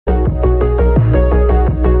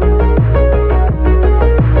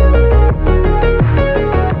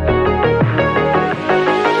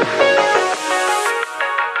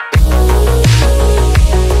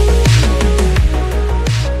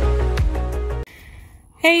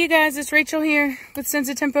Hey you guys, it's Rachel here with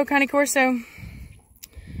Senza Tempo Cane Corso.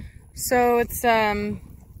 So it's been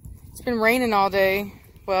raining all day.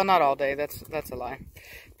 Well, not all day, that's a lie.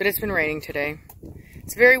 But it's been raining today.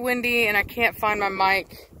 It's very windy and I can't find my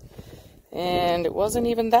mic. And it wasn't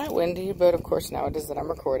even that windy, but of course now it is that I'm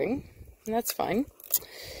recording. And that's fine.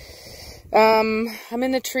 I'm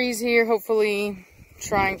in the trees here, hopefully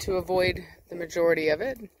trying to avoid the majority of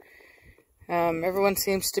it. Everyone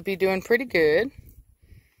seems to be doing pretty good.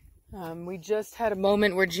 We just had a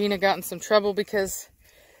moment where Gina got in some trouble because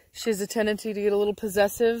she has a tendency to get a little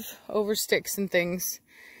possessive over sticks and things.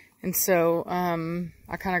 And so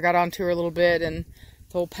I kind of got onto her a little bit and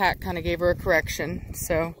the whole pack kind of gave her a correction.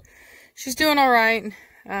 So she's doing all right.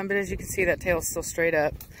 But as you can see, that tail's still straight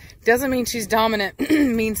up. Doesn't mean she's dominant.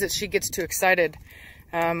 Means that she gets too excited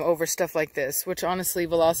over stuff like this, which honestly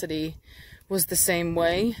Velocity was the same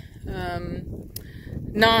way.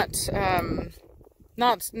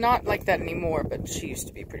 Not like that anymore, but she used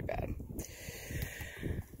to be pretty bad.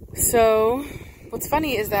 So what's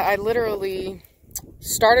funny is that I literally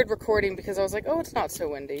started recording because I was like, oh, it's not so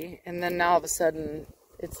windy. And then now all of a sudden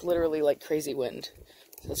it's literally like crazy wind.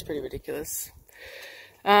 So it's pretty ridiculous.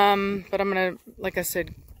 But I'm going to, like I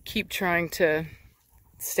said, keep trying to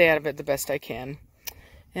stay out of it the best I can.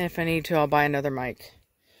 And if I need to, I'll buy another mic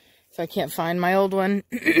if I can't find my old one.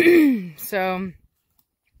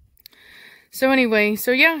 So anyway,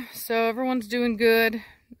 so yeah, so everyone's doing good.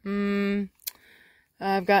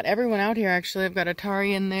 I've got everyone out here, actually. I've got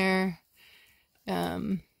Atari in there.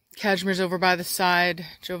 Cashmere's over by the side.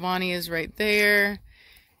 Giovanni is right there.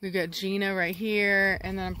 We've got Gina right here.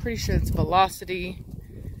 And then I'm pretty sure it's Velocity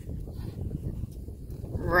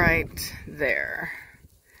right there.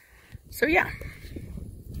 So yeah.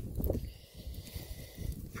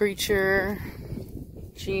 Preacher,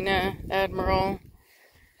 Gina, Admiral,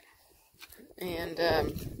 and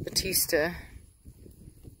Batista.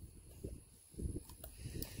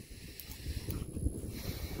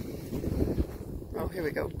 Oh, here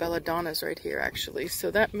we go. Belladonna's right here, actually.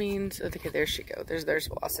 So that means, okay, there she goes. There's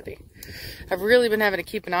Velocity. I've really been having to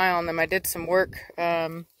keep an eye on them. I did some work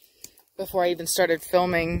before I even started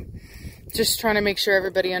filming, just trying to make sure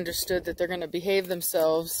everybody understood that they're going to behave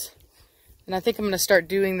themselves. And I think I'm going to start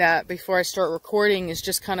doing that before I start recording, is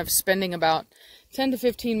just kind of spending about 10 to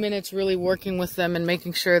 15 minutes really working with them and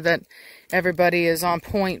making sure that everybody is on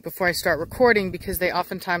point before I start recording, because they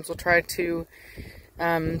oftentimes will try to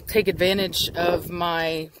take advantage of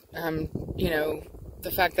my, you know,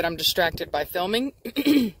 the fact that I'm distracted by filming.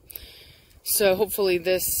 So hopefully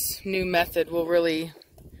this new method will really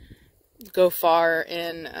go far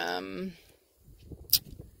in,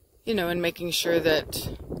 you know, in making sure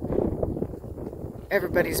that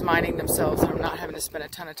everybody's minding themselves and I'm not having to spend a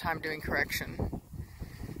ton of time doing correction.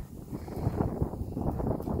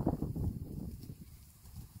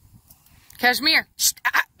 Cashmere, shh,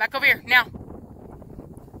 back over here, now.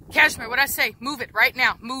 Cashmere, what'd I say? Move it right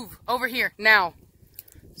now. Move over here now.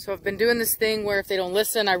 So I've been doing this thing where if they don't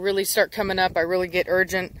listen, I really start coming up. I really get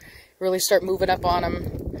urgent, really start moving up on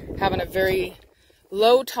them. Having a very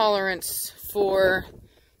low tolerance for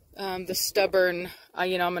the stubborn,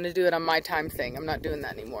 you know, I'm going to do it on my time thing. I'm not doing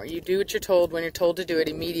that anymore. You do what you're told when you're told to do it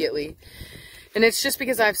immediately. And it's just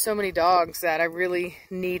because I have so many dogs that I really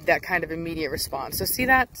need that kind of immediate response. So see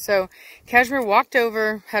that? So Cashmere walked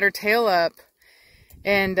over, had her tail up,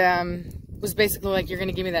 and was basically like, you're going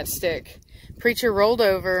to give me that stick. Preacher rolled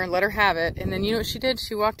over and let her have it. And then you know what she did?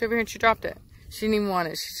 She walked over here and she dropped it. She didn't even want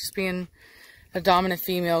it. She's just being a dominant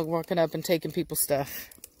female, walking up and taking people's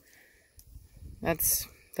stuff. That's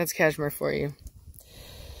Cashmere for you.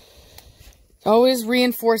 Always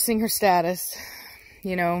reinforcing her status,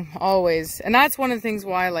 you know, always. And that's one of the things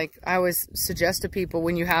why, like, I always suggest to people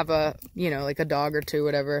when you have a, you know, like a dog or two,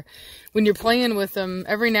 whatever, when you're playing with them,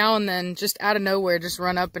 every now and then, just out of nowhere, just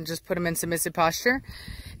run up and just put them in submissive posture.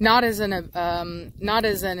 Not as in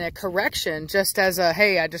a correction, just as a,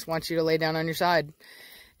 hey, I just want you to lay down on your side.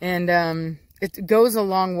 And it goes a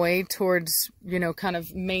long way towards, you know, kind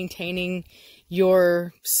of maintaining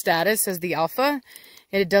your status as the alpha.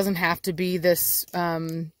 And it doesn't have to be this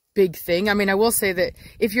big thing. I mean, I will say that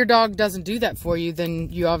if your dog doesn't do that for you, then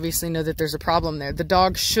you obviously know that there's a problem there. The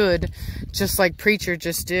dog should, just like Preacher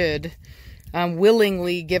just did,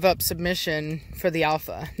 willingly give up submission for the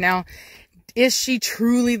alpha. Now, is she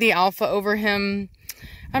truly the alpha over him?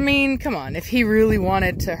 I mean, come on. If he really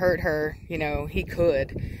wanted to hurt her, you know, he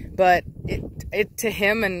could. But it to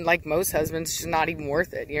him, and like most husbands, it's not even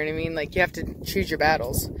worth it. You know what I mean? Like, you have to choose your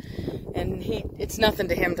battles. And it's nothing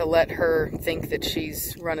to him to let her think that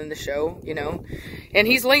she's running the show, you know. And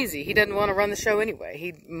he's lazy. He doesn't want to run the show anyway.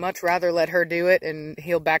 He'd much rather let her do it, and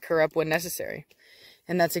he'll back her up when necessary.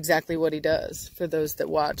 And that's exactly what he does, for those that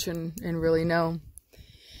watch and really know.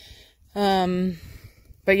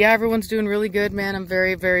 But yeah, everyone's doing really good, man. I'm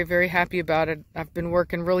very, very, very happy about it. I've been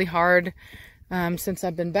working really hard since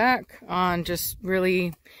I've been back on just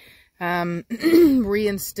really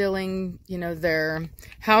reinstilling, you know, their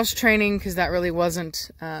house training, because that really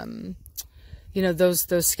wasn't, you know,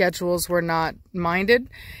 those schedules were not minded.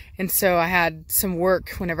 And so I had some work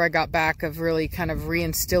whenever I got back of really kind of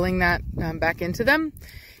reinstilling that back into them,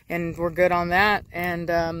 and we're good on that.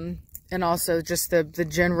 And also just the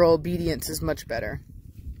general obedience is much better.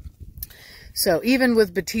 So even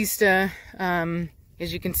with Batista, as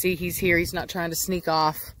you can see, he's here. He's not trying to sneak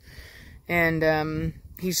off, and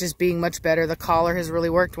he's just being much better. The collar has really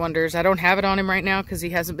worked wonders. I don't have it on him right now because he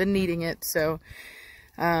hasn't been needing it. So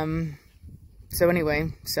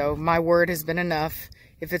anyway, so my word has been enough.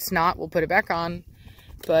 If it's not, we'll put it back on,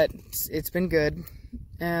 but it's been good.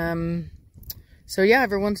 So yeah,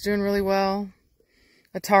 everyone's doing really well.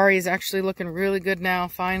 Atari is actually looking really good now,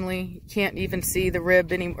 finally. You can't even see the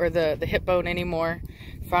rib or the hip bone anymore.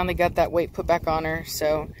 Finally got that weight put back on her.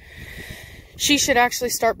 So she should actually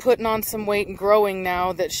start putting on some weight and growing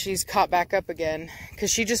now that she's caught back up again.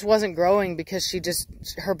 Because she just wasn't growing because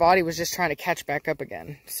her body was just trying to catch back up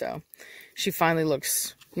again. So she finally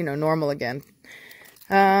looks, you know, normal again.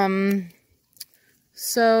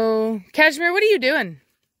 So Cashmere, what are you doing?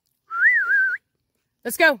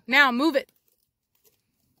 Let's go now, move it.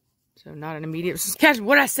 So not an immediate, Cashmere,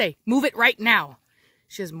 what'd I say? Move it right now.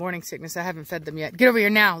 She has morning sickness. I haven't fed them yet. Get over here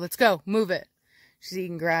now. Let's go. Move it. She's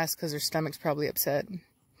eating grass because her stomach's probably upset.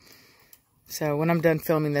 So when I'm done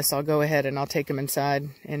filming this, I'll go ahead and I'll take them inside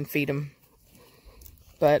and feed them.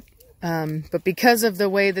 But because of the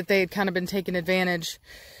way that they had kind of been taking advantage,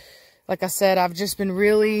 like I said, I've just been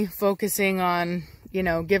really focusing on, you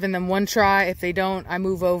know, giving them one try. If they don't, I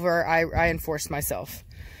move over. I enforce myself.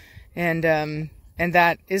 And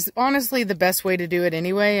that is honestly the best way to do it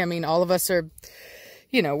anyway. I mean, all of us are,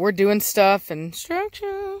 you know, we're doing stuff and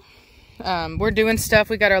structure. We're doing stuff.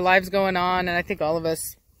 We got our lives going on. And I think all of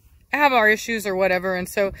us have our issues or whatever. And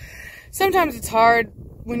so sometimes it's hard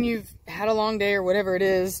when you've had a long day or whatever it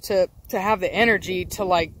is to have the energy to,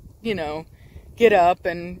 like, you know, get up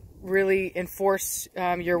and really enforce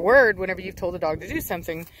your word whenever you've told a dog to do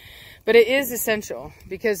something. But it is essential,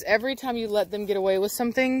 because every time you let them get away with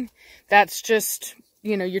something, that's just,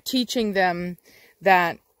 you know, you're teaching them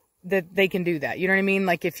that they can do that. You know what I mean?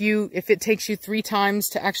 Like, if it takes you 3 times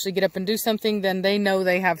to actually get up and do something, then they know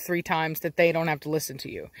they have 3 times that they don't have to listen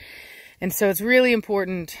to you. And so it's really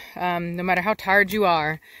important, no matter how tired you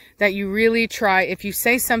are, that you really try. If you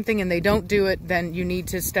say something and they don't do it, then you need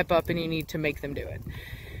to step up and you need to make them do it.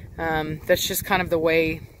 That's just kind of the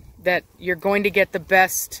way that you're going to get the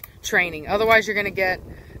best training. Otherwise, you're going to get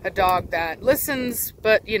a dog that listens,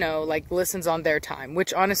 but, you know, like, listens on their time,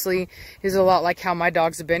 which honestly is a lot like how my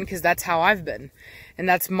dogs have been, because that's how I've been. And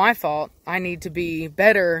that's my fault. I need to be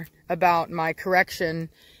better about my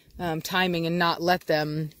correction, timing, and not let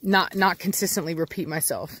them, not consistently repeat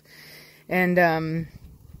myself. And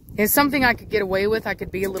it's something I could get away with. I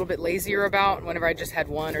could be a little bit lazier about. Whenever I just had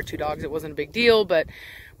 1 or 2 dogs, it wasn't a big deal. But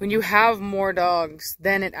when you have more dogs,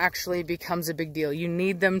 then it actually becomes a big deal. You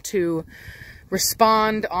need them to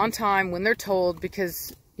respond on time when they're told,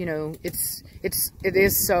 because, you know, it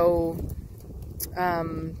is so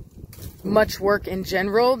much work in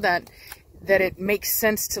general that it makes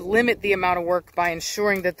sense to limit the amount of work by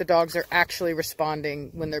ensuring that the dogs are actually responding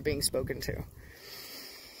when they're being spoken to.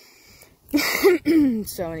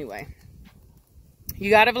 So anyway, you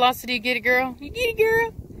got a velocity, you get it, girl. You get it,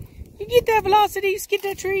 girl. You get that velocity, you skid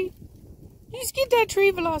that tree. You skid that tree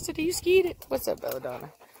velocity, you skid it. What's up,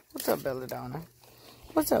 Belladonna? What's up, Belladonna?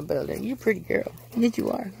 What's up, Belladonna? You pretty girl. Yes, you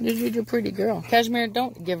are. You're a pretty girl. Cashmere,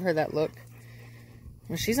 don't give her that look.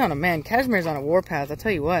 Well, she's on a man. Cashmere's on a warpath, I'll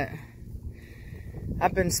tell you what.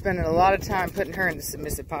 I've been spending a lot of time putting her into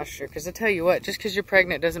submissive posture, because I tell you what, just because you're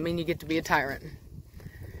pregnant doesn't mean you get to be a tyrant.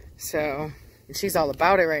 So, she's all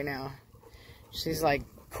about it right now. She's like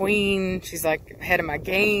queen. She's like head of my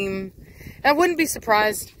game. And I wouldn't be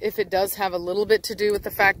surprised if it does have a little bit to do with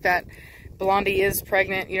the fact that Blondie is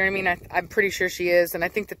pregnant. You know what I mean? I'm pretty sure she is. And I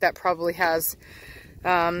think that probably has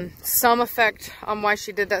some effect on why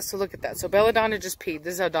she did that. So look at that. So Belladonna just peed.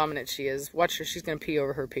 This is how dominant she is. Watch her. She's going to pee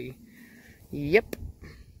over her pee. Yep.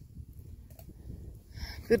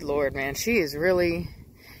 Good Lord, man. She is really...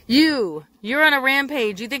 You're on a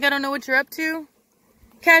rampage. You think I don't know what you're up to?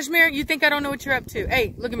 Cashmere, you think I don't know what you're up to?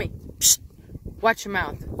 Hey, look at me. Psst. Watch your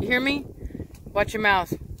mouth. You hear me? Watch your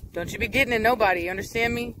mouth. Don't you be getting at nobody. You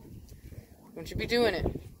understand me? Don't you be doing it.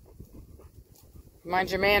 Mind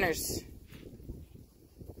your manners.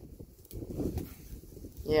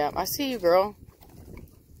 Yeah, I see you, girl.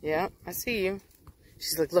 Yeah, I see you.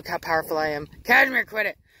 She's like, look how powerful I am. Cashmere, quit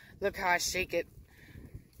it. Look how I shake it.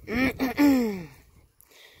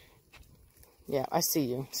 Yeah, I see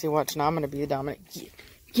you. See, watch, now I'm going to be the dominant.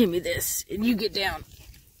 Give me this, and you get down.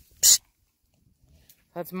 Psst.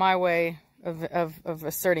 That's my way of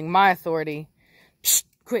asserting my authority. Psst,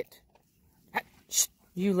 quit. Psst.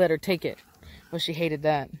 You let her take it. Well, she hated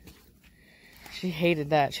that. She hated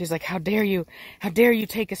that. She's like, how dare you? How dare you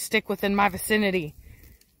take a stick within my vicinity?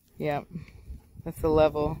 Yeah, that's the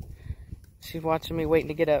level. She's watching me waiting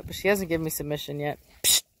to get up, but she hasn't given me submission yet.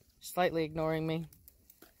 Psst. Slightly ignoring me.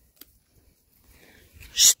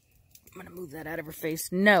 Shh. I'm gonna move that out of her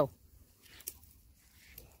face. No.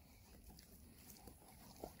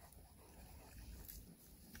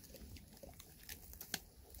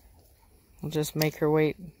 We'll just make her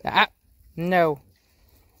wait. Ah! No.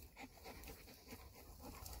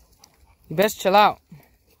 You best chill out.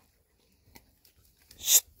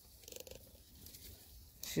 Shh.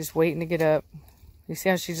 She's waiting to get up. You see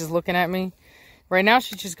how she's just looking at me? Right now,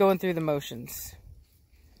 she's just going through the motions.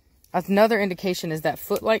 Another indication is that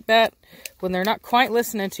foot like that, when they're not quite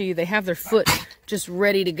listening to you, they have their foot just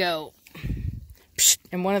ready to go.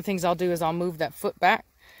 And one of the things I'll do is I'll move that foot back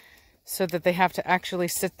so that they have to actually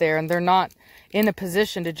sit there and they're not in a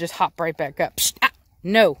position to just hop right back up.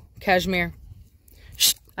 No, Cashmere.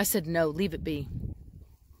 I said no, leave it be.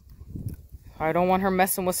 I don't want her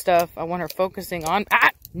messing with stuff. I want her focusing on...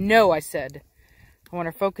 No, I said. I want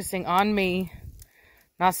her focusing on me,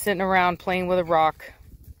 not sitting around playing with a rock.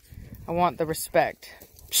 I want the respect.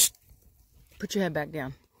 Psst. Put your head back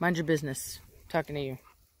down. Mind your business. I'm talking to you.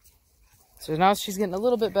 So now she's getting a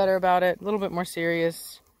little bit better about it. A little bit more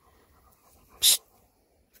serious. Psst.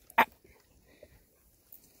 A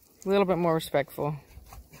little bit more respectful.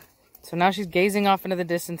 So now she's gazing off into the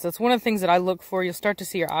distance. That's one of the things that I look for. You'll start to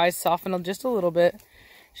see her eyes soften just a little bit.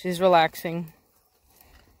 She's relaxing.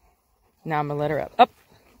 Now I'm going to let her up. Up.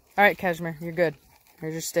 All right, Cashmere. You're good.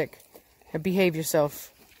 Here's your stick. Now behave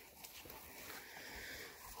yourself.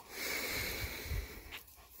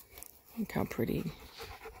 Look how pretty.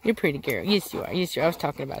 You're a pretty girl. Yes, you are. Yes, you are. I was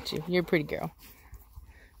talking about you. You're a pretty girl.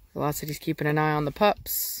 Velocity's keeping an eye on the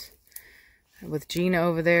pups. With Gina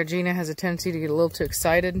over there, Gina has a tendency to get a little too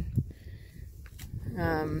excited.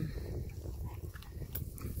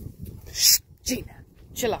 Shh, Gina,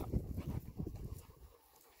 chill out.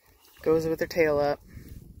 Goes with her tail up.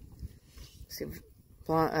 See,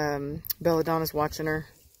 Belladonna's watching her.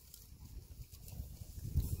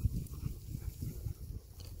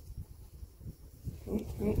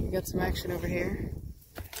 We got some action over here.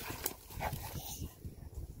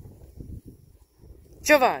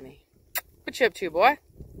 Giovanni, what you up to, boy?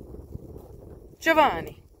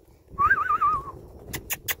 Giovanni.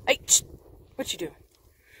 Hey, what you doing?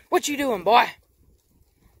 What you doing, boy?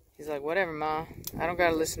 He's like, whatever, Ma. I don't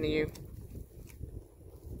gotta listen to you.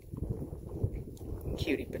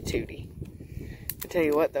 Cutie patootie. I tell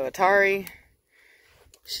you what, though, Atari,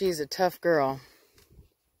 she's a tough girl.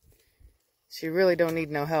 She really don't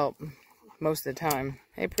need no help most of the time.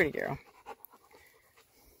 Hey, pretty girl.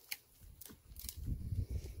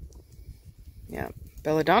 Yeah,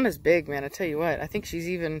 Belladonna's big, man. I tell you what, I think she's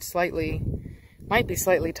even might be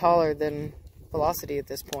slightly taller than Velocity at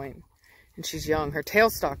this point. And she's young. Her tail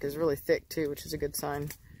stalk is really thick, too, which is a good sign.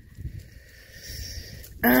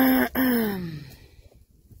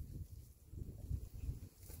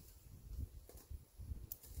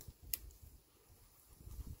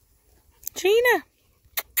 Gina!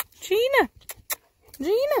 Gina!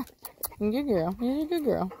 Gina! You're a good girl. You're a good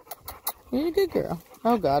girl. You're a good girl.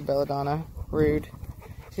 Oh, God, Belladonna. Rude.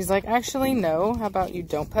 She's like, actually, no. How about you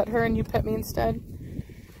don't pet her and you pet me instead?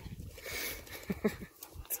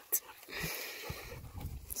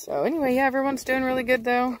 So, anyway, yeah, everyone's doing really good,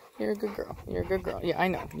 though. You're a good girl. You're a good girl. Yeah, I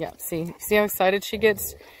know. Yeah, see how excited she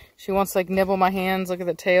gets? She wants to, like, nibble my hands. Look at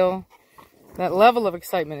the tail. That level of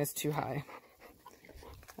excitement is too high.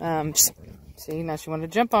 See, now she wanted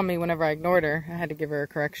to jump on me whenever I ignored her. I had to give her a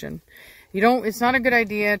correction. It's not a good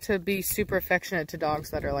idea to be super affectionate to dogs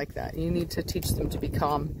that are like that. You need to teach them to be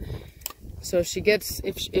calm. So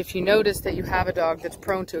if you notice that you have a dog that's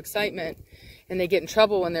prone to excitement and they get in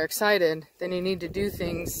trouble when they're excited, then you need to do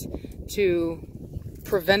things to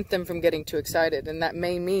prevent them from getting too excited. And that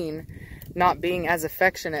may mean not being as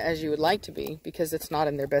affectionate as you would like to be, because it's not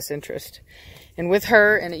in their best interest. And with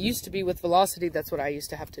her, and it used to be with Velocity, that's what I used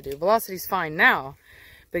to have to do. Velocity's fine now,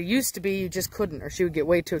 but it used to be you just couldn't, or she would get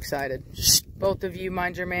way too excited. Shh, both of you,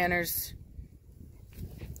 mind your manners.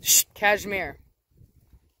 Shh, Cashmere.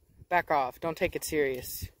 Back off. Don't take it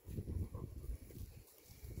serious.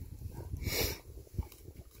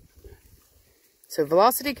 So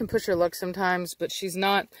Velocity can push her luck sometimes, but she's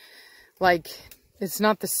not, like, it's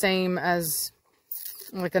not the same as,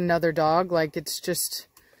 like, another dog. Like, it's just,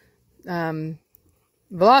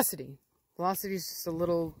 Velocity. Velocity's just a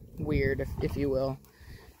little weird, if you will.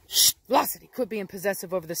 Shh, Velocity, quit being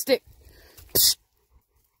possessive over the stick. Psst.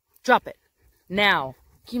 Drop it. Now.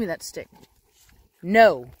 Give me that stick.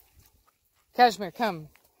 No. Cashmere, come.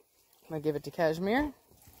 I'm going to give it to Cashmere.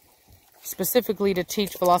 Specifically to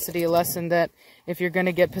teach Velocity a lesson that if you're going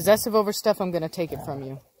to get possessive over stuff, I'm going to take it from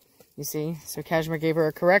you. You see? So Cashmere gave her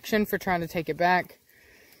a correction for trying to take it back.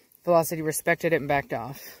 Velocity respected it and backed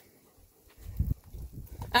off.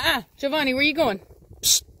 Giovanni, where are you going?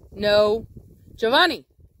 Psst. No. Giovanni.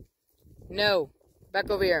 No.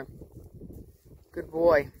 Back over here. Good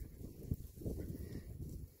boy.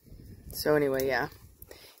 So anyway, yeah.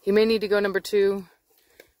 He may need to go number 2,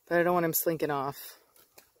 but I don't want him slinking off.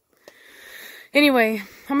 Anyway,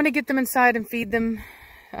 I'm going to get them inside and feed them.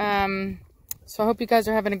 So I hope you guys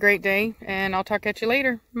are having a great day, and I'll talk at you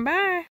later. Bye.